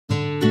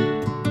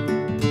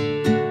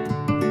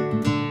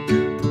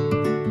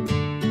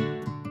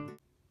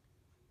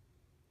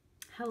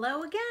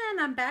Hello again.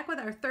 I'm back with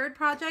our third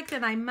project,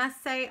 and I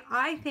must say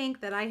I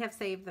think that I have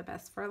saved the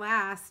best for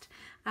last.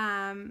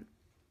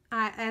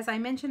 As I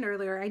mentioned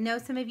earlier, I know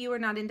some of you are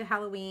not into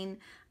Halloween,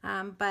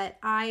 but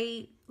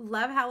I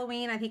love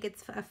Halloween. I think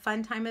it's a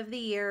fun time of the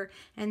year,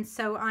 and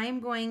so I'm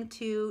going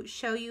to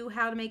show you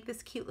how to make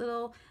this cute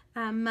little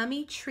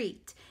mummy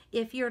treat.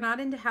 If you're not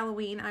into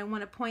Halloween, I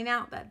want to point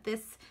out that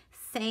this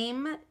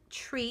same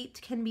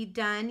treat can be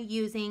done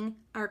using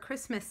our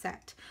Christmas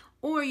set,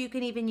 or you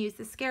can even use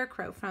the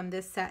scarecrow from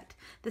this set.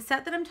 The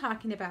set that I'm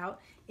talking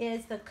about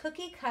is the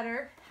Cookie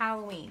Cutter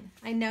Halloween.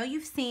 I know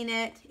you've seen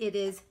it. It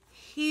is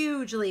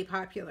hugely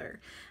popular.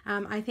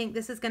 I think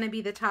this is going to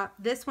be the top,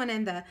 this one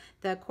and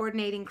the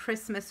coordinating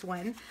Christmas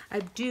one.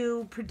 I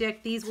do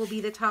predict these will be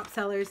the top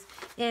sellers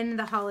in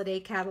the holiday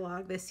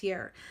catalog this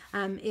year.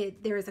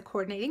 There is a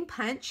coordinating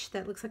punch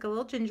that looks like a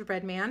little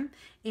gingerbread man,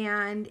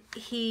 and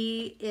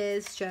he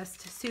is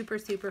just super,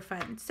 super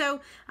fun.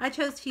 So I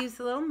chose to use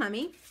the little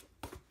mummy.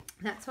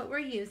 That's what we're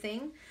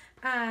using.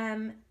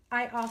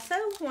 I also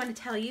want to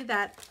tell you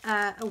that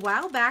a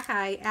while back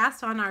I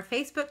asked on our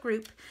Facebook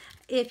group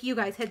if you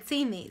guys had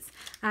seen these.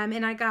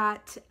 And I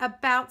got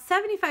about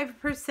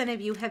 75%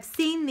 of you have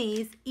seen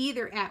these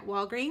either at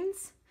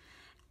Walgreens,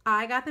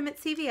 I got them at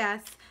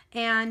CVS,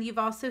 and you've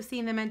also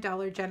seen them at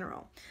Dollar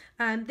General.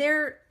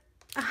 They're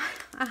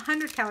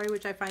 100 calorie,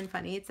 which I find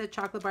funny. It's a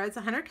chocolate bar. It's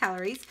 100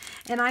 calories,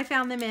 and I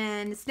found them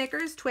in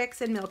Snickers,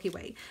 Twix, and Milky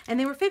Way, and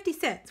they were 50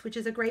 cents, which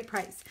is a great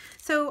price.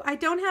 So I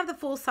don't have the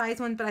full size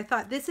one, but I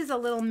thought this is a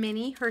little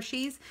mini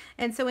Hershey's,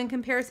 and so in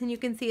comparison, you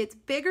can see it's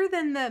bigger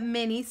than the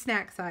mini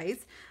snack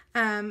size,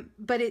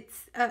 but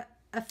it's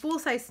a full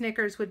size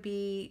Snickers would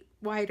be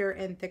wider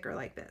and thicker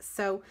like this.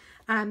 So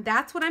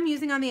that's what I'm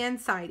using on the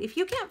inside. If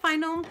you can't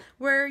find them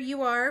where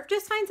you are,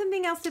 just find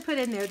something else to put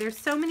in there. There's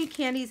so many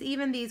candies,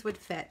 even these would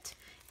fit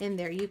in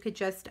there. You could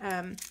just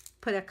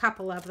put a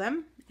couple of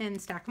them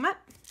and stack them up.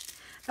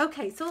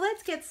 Okay, so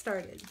let's get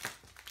started.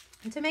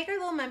 And to make our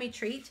little mummy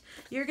treat,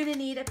 you're gonna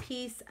need a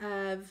piece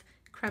of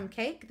crumb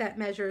cake that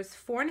measures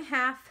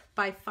 4.5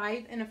 by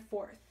 5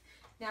 1/4.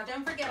 Now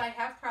don't forget, I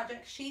have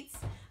project sheets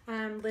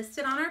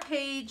listed on our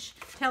page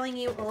telling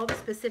you all the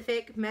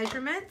specific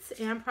measurements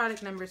and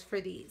product numbers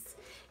for these.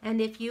 And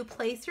if you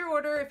place your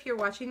order, if you're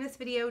watching this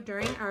video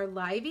during our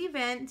live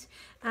event,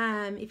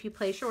 if you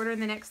place your order in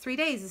the next 3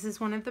 days, this is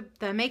one of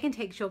the make and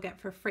takes you'll get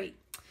for free.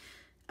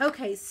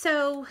 Okay,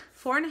 so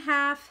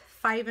 4.5,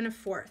 5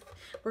 1/4.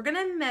 We're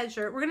gonna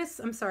measure,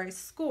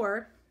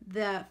 score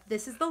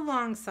this is the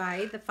long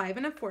side, the 5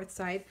 1/4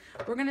 side.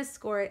 We're gonna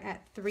score it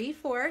at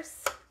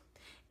 3/4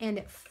 and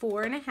at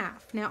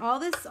 4.5. Now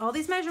all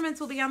these measurements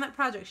will be on that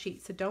project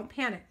sheet, so don't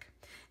panic.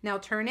 Now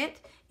turn it,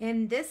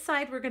 and this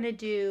side we're gonna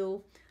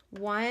do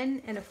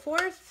 1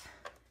 1/4,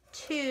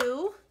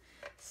 2,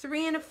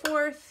 3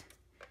 1/4,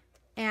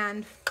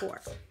 and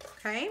 4,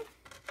 okay?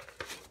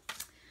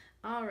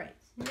 All right,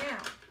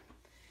 now,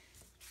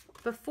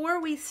 before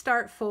we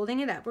start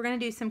folding it up, we're gonna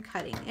do some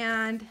cutting,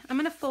 and I'm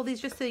gonna fold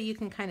these just so you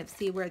can kind of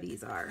see where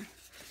these are,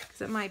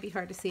 because it might be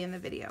hard to see in the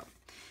video.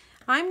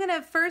 I'm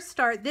gonna first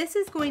start, this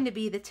is going to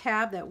be the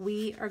tab that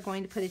we are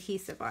going to put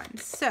adhesive on.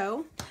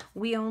 So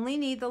we only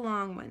need the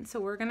long one. So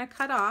we're gonna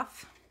cut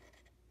off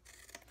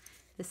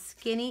the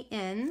skinny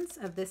ends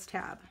of this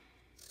tab.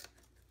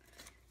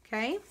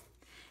 Okay,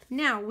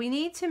 now we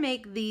need to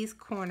make these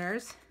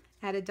corners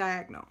at a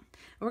diagonal.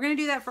 We're gonna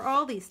do that for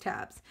all these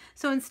tabs.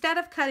 So instead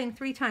of cutting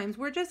 3 times,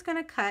 we're just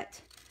gonna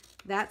cut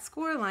that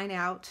score line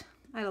out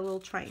at a little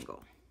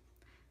triangle.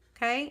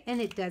 Okay, and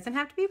it doesn't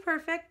have to be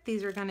perfect.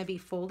 These are gonna be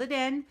folded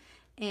in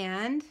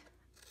and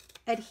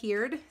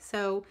adhered.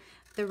 So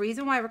the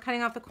reason why we're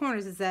cutting off the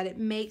corners is that it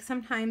makes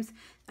sometimes,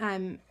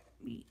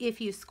 if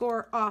you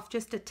score off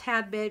just a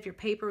tad bit, if your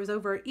paper was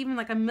over even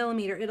like a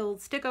millimeter, it'll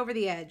stick over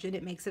the edge and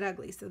it makes it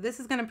ugly. So this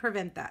is gonna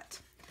prevent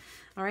that.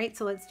 All right,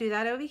 so let's do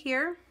that over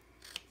here.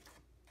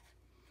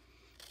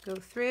 Go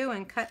through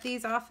and cut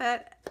these off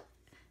at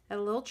a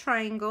little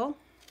triangle.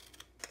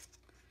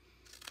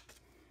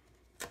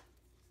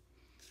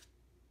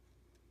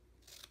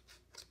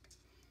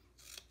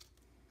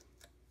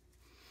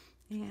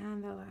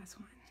 And the last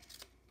one.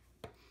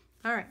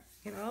 All right,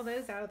 get all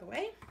those out of the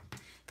way.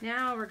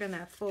 Now we're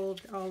gonna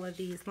fold all of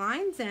these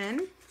lines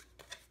in.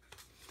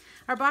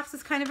 Our box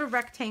is kind of a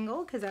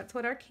rectangle because that's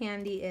what our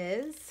candy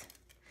is.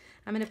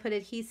 I'm gonna put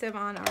adhesive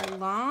on our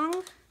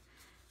long,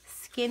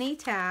 skinny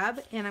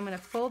tab, and I'm gonna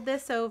fold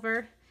this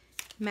over,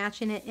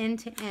 matching it end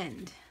to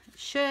end. It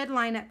should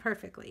line up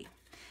perfectly.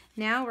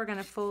 Now we're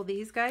gonna fold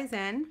these guys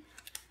in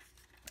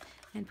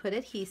and put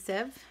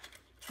adhesive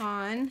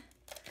on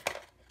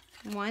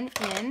one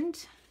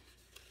end.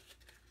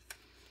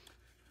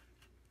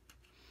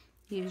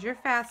 Use your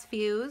fast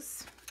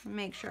fuse.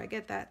 Make sure I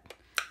get that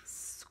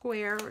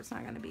square or it's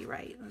not going to be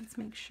right. Let's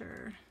make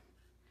sure.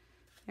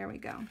 There we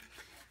go.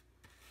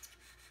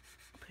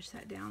 Push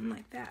that down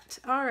like that.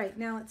 All right,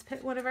 now let's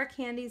put one of our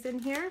candies in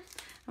here.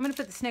 I'm going to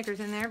put the Snickers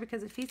in there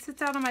because if he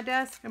sits out on my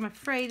desk, I'm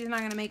afraid he's not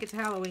going to make it to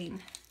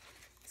Halloween.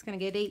 He's going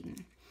to get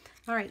eaten.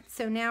 All right,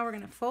 so now we're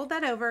going to fold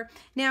that over.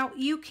 Now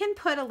you can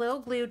put a little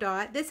glue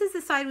dot. This is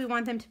the side we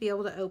want them to be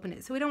able to open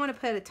it. So we don't want to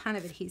put a ton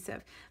of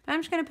adhesive. But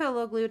I'm just going to put a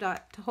little glue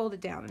dot to hold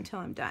it down until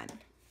I'm done.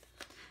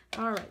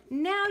 All right,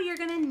 now you're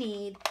going to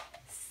need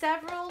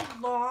several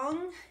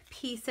long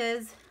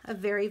pieces of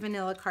Very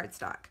Vanilla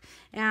cardstock.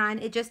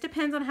 And it just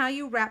depends on how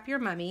you wrap your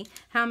mummy,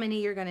 how many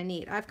you're going to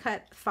need. I've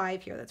cut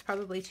 5 here. That's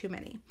probably too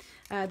many.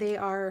 They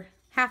are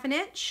 1/2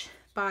 inch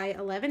by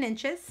 11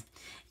 inches.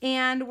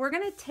 And we're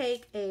going to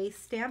take a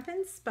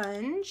Stampin'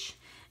 Sponge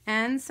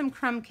and some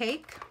crumb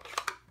cake,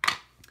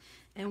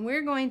 and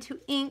we're going to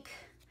ink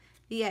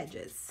the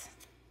edges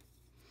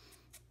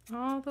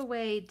all the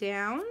way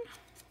down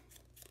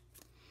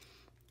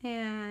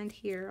and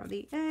here on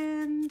the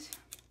end,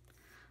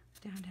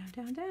 down, down,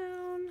 down,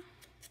 down,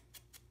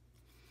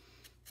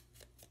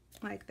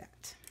 like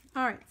that.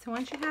 All right, so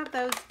once you have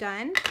those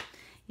done,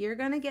 you're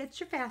going to get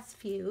your Fast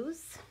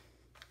Fuse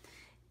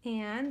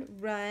and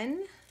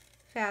run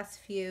Fast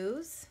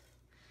Fuse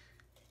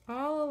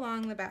all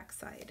along the back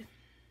side.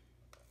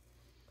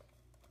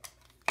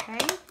 Okay,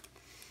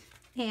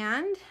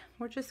 and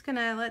we're just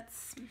gonna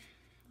let's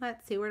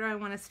see, where do I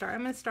want to start?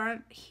 I'm going to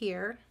start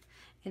here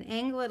and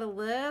angle it a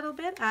little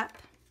bit up,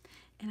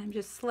 and I'm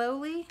just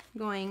slowly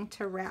going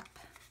to wrap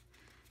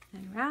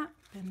and wrap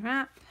and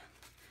wrap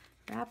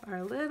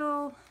our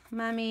little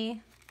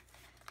mummy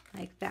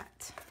like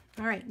that.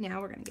 All right,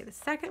 now we're going to get a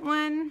second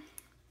one,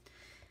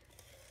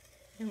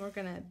 and we're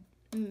going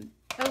to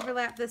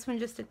overlap this one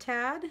just a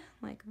tad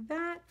like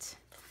that.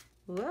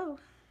 Whoa.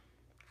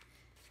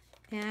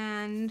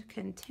 And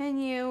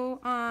continue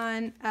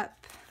on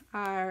up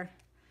our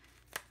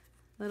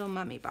little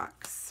mummy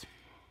box.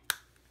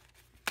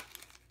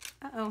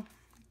 Uh-oh,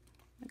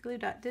 the glue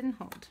dot didn't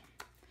hold.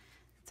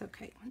 It's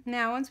okay.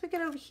 Now, once we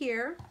get over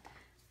here,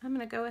 I'm going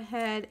to go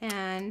ahead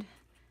and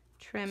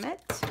trim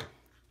it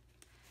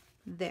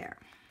there.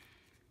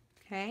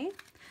 Okay,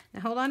 now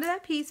hold on to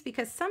that piece,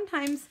 because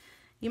sometimes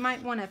you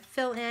might want to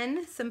fill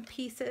in some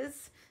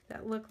pieces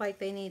that look like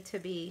they need to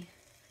be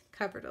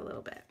covered a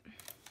little bit.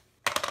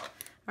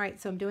 All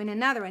right, so I'm doing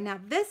another one. Now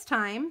this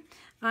time,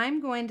 I'm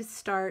going to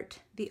start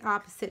the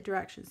opposite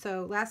direction.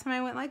 So last time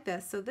I went like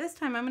this. So this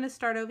time I'm going to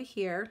start over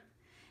here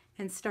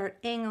and start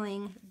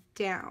angling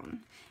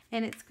down.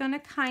 And it's going to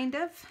kind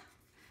of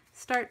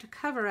start to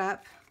cover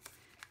up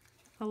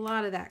a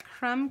lot of that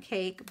crumb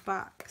cake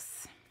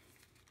box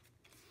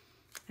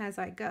as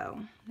I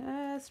go.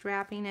 Just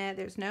wrapping it.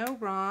 There's no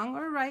wrong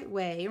or right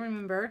way.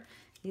 Remember,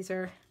 these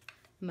are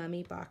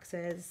mummy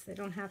boxes. They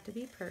don't have to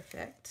be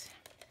perfect.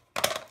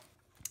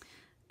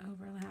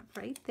 Overlap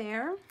right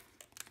there.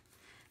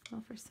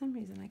 Well, for some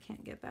reason I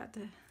can't get that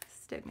to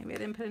stick. Maybe I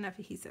didn't put enough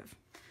adhesive.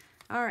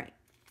 All right.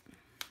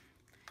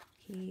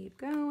 Keep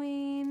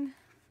going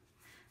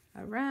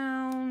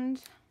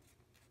around.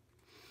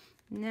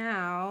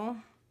 Now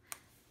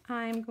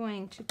I'm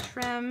going to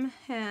trim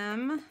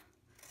him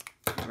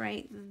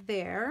right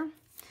there.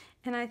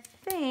 And I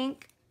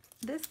think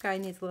this guy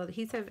needs a little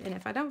adhesive, and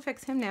if I don't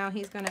fix him now,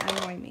 he's going to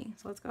annoy me.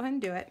 So let's go ahead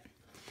and do it.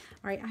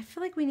 All right, I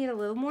feel like we need a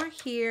little more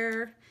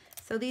here.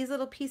 So these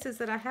little pieces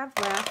that I have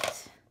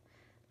left,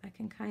 I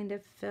can kind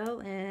of fill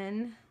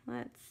in.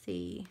 Let's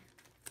see.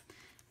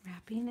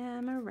 Wrapping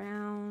them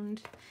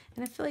around.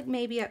 And I feel like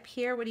maybe up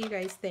here, what do you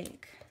guys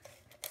think?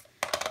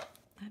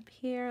 Up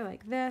here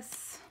like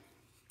this.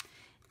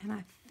 And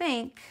I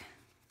think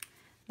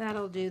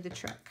that'll do the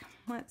trick.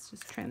 Let's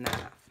just trim that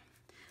off.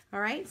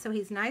 All right, so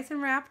he's nice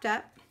and wrapped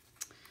up.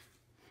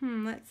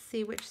 Let's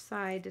see, which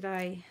side did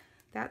I,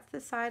 that's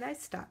the side I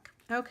stuck.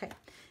 Okay,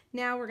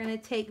 now we're gonna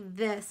take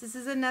this. This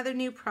is another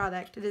new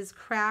product. It is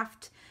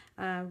Craft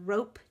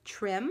Rope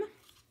Trim.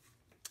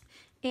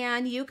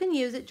 And you can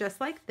use it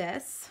just like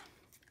this,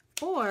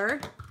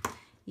 or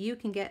you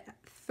can get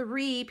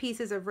 3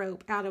 pieces of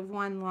rope out of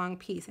one long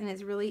piece, and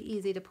it's really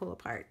easy to pull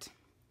apart.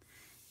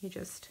 You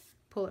just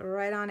pull it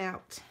right on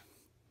out.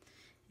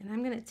 And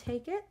I'm gonna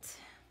take it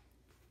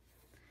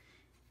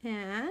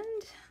and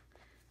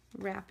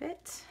wrap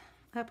it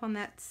up on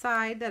that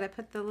side that I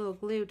put the little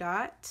glue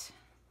dot.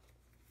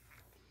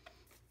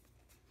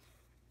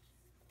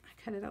 I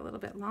cut it a little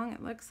bit long,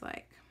 it looks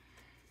like.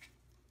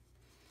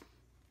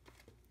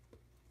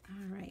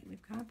 All right,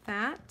 we've got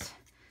that.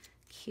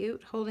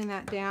 Cute, holding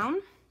that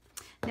down.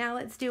 Now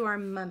let's do our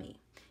mummy.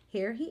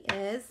 Here he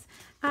is.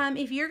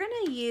 If you're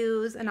gonna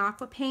use an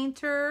aqua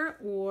painter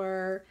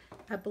or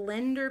a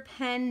blender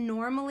pen,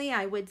 normally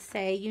I would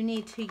say you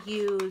need to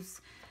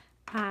use,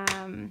 I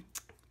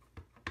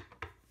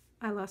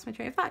lost my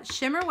train of thought,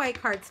 shimmer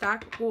white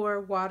cardstock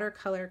or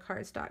watercolor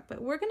cardstock.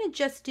 But we're gonna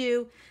just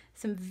do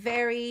some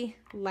very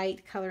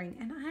light coloring.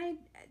 And I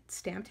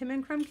stamped him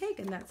in crumb cake,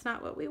 and that's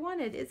not what we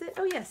wanted, is it?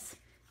 Oh yes.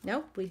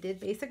 Nope, we did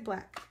basic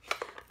black.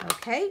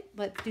 Okay,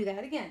 let's do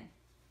that again.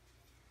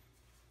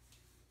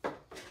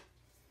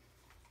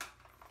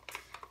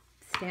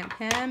 Stamp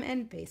him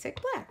in basic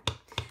black.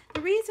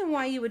 The reason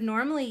why you would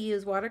normally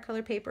use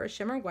watercolor paper or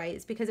shimmer white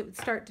is because it would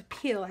start to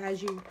peel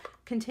as you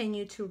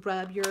continue to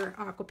rub your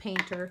aqua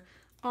painter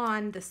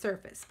on the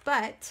surface.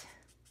 But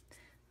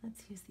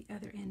Let's use the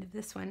other end of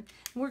this one.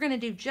 We're going to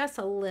do just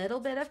a little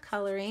bit of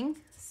coloring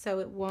so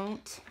it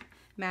won't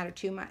matter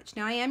too much.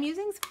 Now I am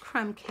using some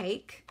crumb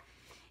cake,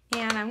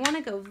 and I want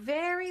to go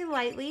very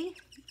lightly.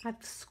 I've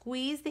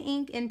squeezed the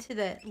ink into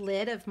the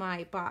lid of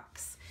my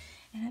box,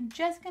 and I'm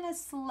just going to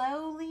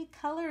slowly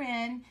color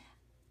in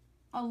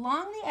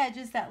along the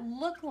edges that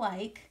look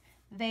like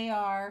they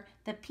are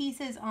the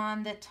pieces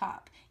on the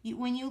top.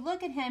 When you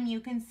look at him, you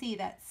can see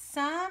that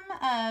some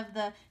of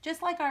the,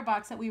 just like our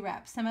box that we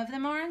wrap, some of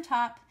them are on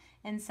top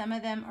and some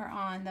of them are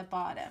on the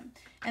bottom.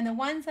 And the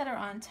ones that are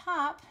on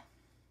top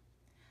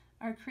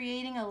are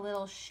creating a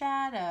little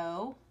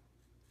shadow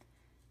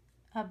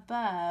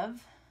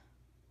above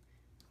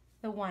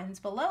the ones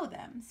below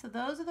them. So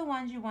those are the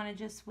ones you want to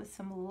just, with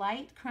some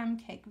light crumb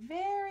cake,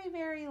 very,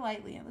 very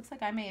lightly. It looks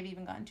like I may have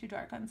even gone too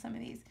dark on some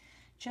of these.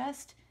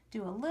 Just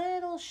do a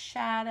little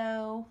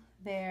shadow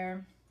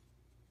there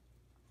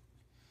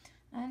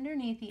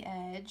underneath the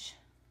edge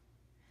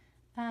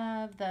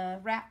of the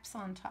wraps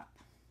on top.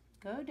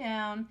 Go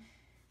down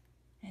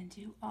and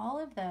do all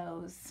of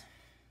those.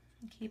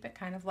 Keep it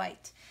kind of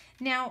light.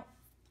 Now,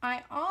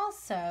 I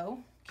also,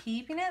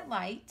 keeping it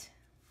light,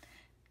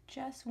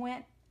 just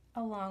went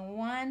along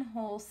one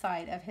whole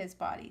side of his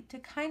body to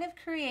kind of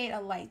create a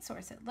light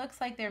source. It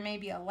looks like there may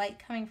be a light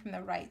coming from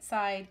the right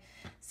side,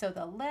 so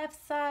the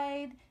left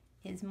side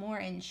is more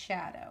in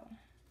shadow.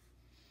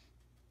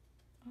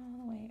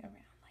 All the way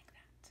around like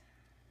that.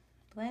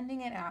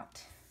 Blending it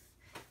out.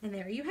 And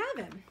there you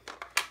have him.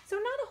 So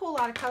not a whole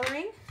lot of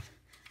coloring.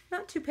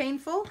 Not too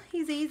painful.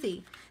 He's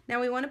easy. Now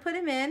we want to put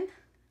him in,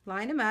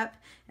 line him up,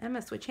 and I'm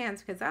going to switch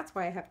hands because that's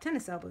why I have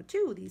tennis elbow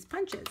too, these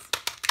punches.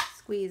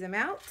 Squeeze him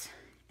out,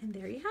 and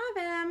there you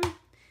have him.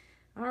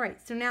 All right,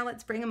 so now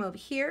let's bring him over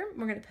here.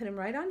 We're going to put him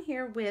right on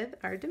here with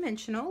our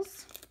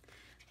dimensionals.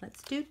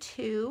 Let's do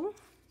 2.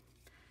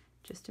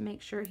 Just to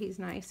make sure he's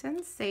nice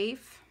and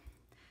safe.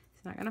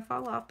 He's not going to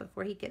fall off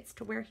before he gets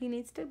to where he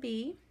needs to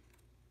be.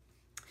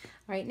 All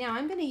right, now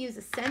I'm going to use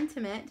a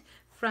sentiment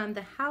from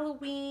the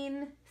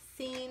Halloween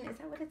scene. Is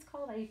that what it's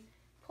called? I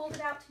pulled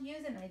it out to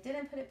use it and I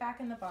didn't put it back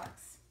in the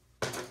box.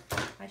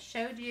 I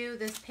showed you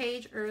this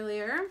page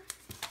earlier.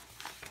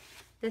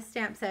 This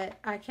stamp set,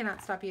 I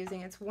cannot stop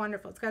using. It's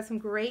wonderful. It's got some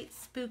great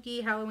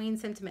spooky Halloween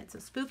sentiment. So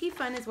Spooky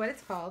Fun is what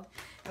it's called.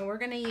 And we're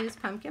going to use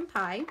pumpkin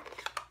pie.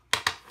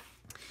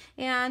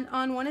 And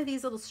on one of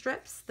these little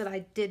strips that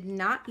I did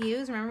not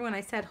use, remember when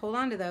I said hold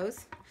on to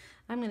those,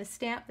 I'm going to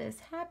stamp this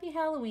Happy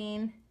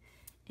Halloween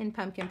in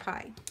pumpkin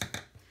pie.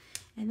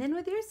 And then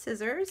with your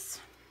scissors,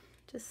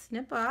 just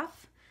snip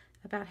off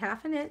about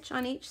 1/2 inch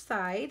on each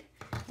side.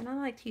 And I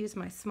like to use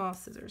my small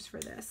scissors for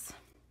this.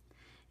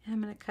 And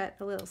I'm going to cut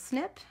a little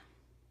snip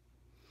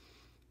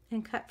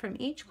and cut from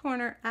each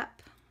corner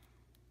up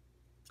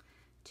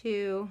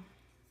to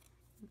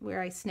where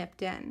I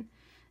snipped in.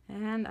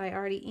 And I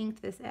already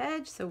inked this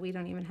edge, so we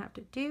don't even have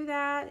to do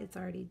that. It's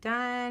already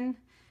done.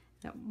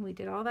 We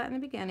did all that in the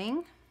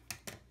beginning.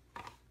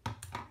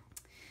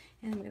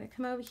 And I'm going to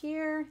come over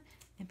here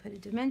and put a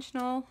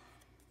dimensional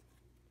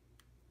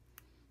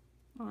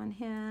on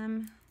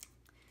him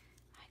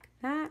like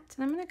that.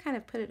 And I'm going to kind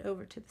of put it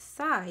over to the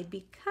side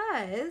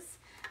because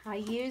I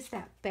used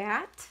that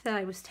bat that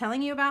I was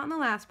telling you about in the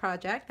last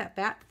project, that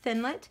bat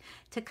Thinlit,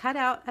 to cut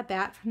out a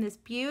bat from this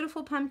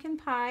beautiful pumpkin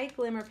pie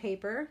glimmer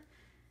paper.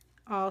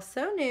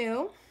 Also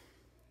new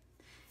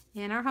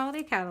in our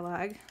holiday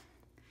catalog.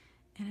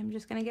 And I'm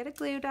just going to get a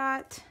glue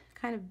dot,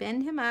 kind of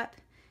bend him up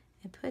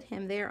and put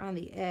him there on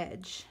the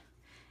edge.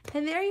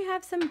 And there you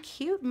have some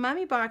cute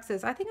mummy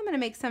boxes. I think I'm going to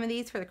make some of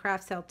these for the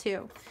craft sale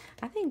too.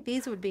 I think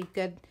these would be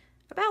good.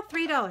 About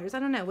 $3. I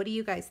don't know. What do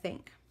you guys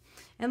think?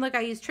 And look,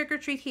 I used Trick or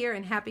Treat here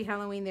and Happy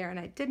Halloween there, and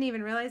I didn't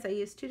even realize I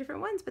used 2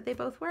 different ones, but they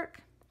both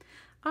work.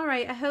 All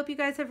right, I hope you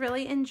guys have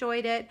really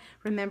enjoyed it.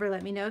 Remember,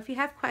 let me know if you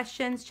have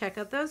questions. Check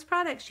out those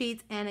product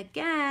sheets. And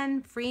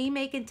again, free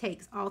make and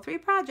takes all 3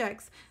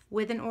 projects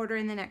with an order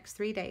in the next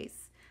 3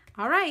 days.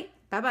 All right,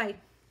 bye-bye.